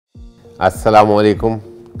Assalamu alaikum,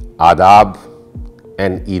 Adab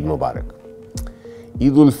and Eid Mubarak.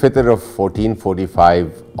 Eid ul-Fitr of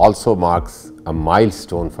 1445 also marks a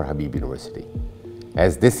milestone for Habib University,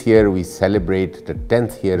 as this year we celebrate the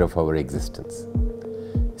 10th year of our existence.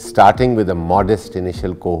 Starting with a modest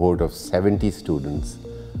initial cohort of 70 students,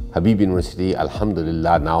 Habib University,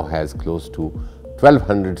 alhamdulillah, now has close to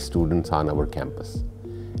 1200 students on our campus.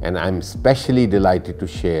 And I'm especially delighted to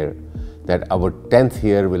share that our 10th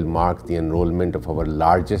year will mark the enrollment of our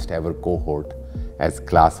largest ever cohort as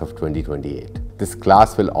class of 2028. This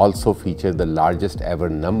class will also feature the largest ever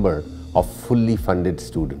number of fully funded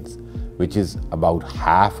students, which is about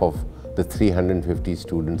half of the 350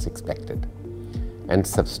 students expected. And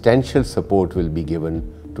substantial support will be given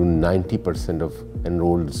to 90% of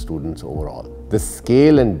enrolled students overall. The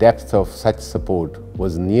scale and depth of such support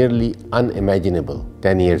was nearly unimaginable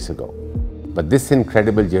 10 years ago. But this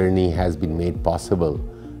incredible journey has been made possible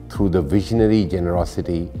through the visionary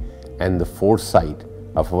generosity and the foresight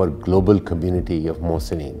of our global community of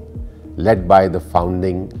Mohsinin, led by the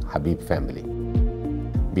founding Habib family.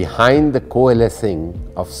 Behind the coalescing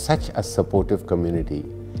of such a supportive community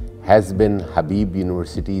has been Habib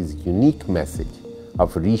University's unique message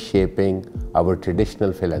of reshaping our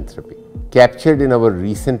traditional philanthropy. Captured in our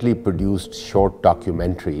recently produced short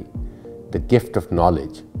documentary, The Gift of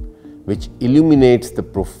Knowledge, which illuminates the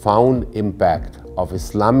profound impact of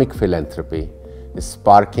Islamic philanthropy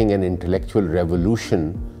sparking an intellectual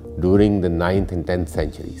revolution during the 9th and 10th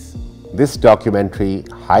centuries. This documentary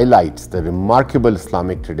highlights the remarkable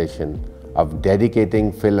Islamic tradition of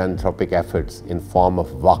dedicating philanthropic efforts in form of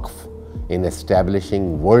waqf in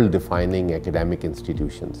establishing world-defining academic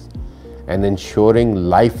institutions and ensuring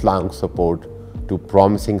lifelong support to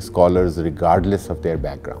promising scholars regardless of their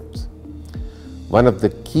backgrounds. One of the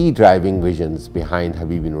key driving visions behind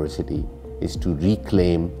Habib University is to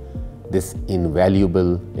reclaim this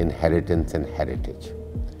invaluable inheritance and heritage.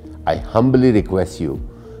 I humbly request you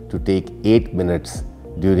to take 8 minutes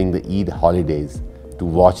during the Eid holidays to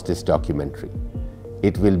watch this documentary.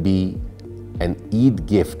 It will be an Eid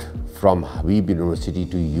gift from Habib University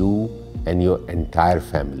to you and your entire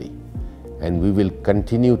family, and we will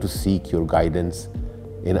continue to seek your guidance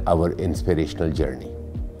in our inspirational journey.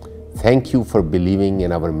 Thank you for believing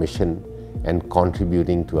in our mission and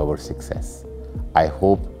contributing to our success. I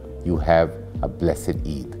hope you have a blessed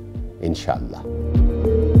Eid, inshallah.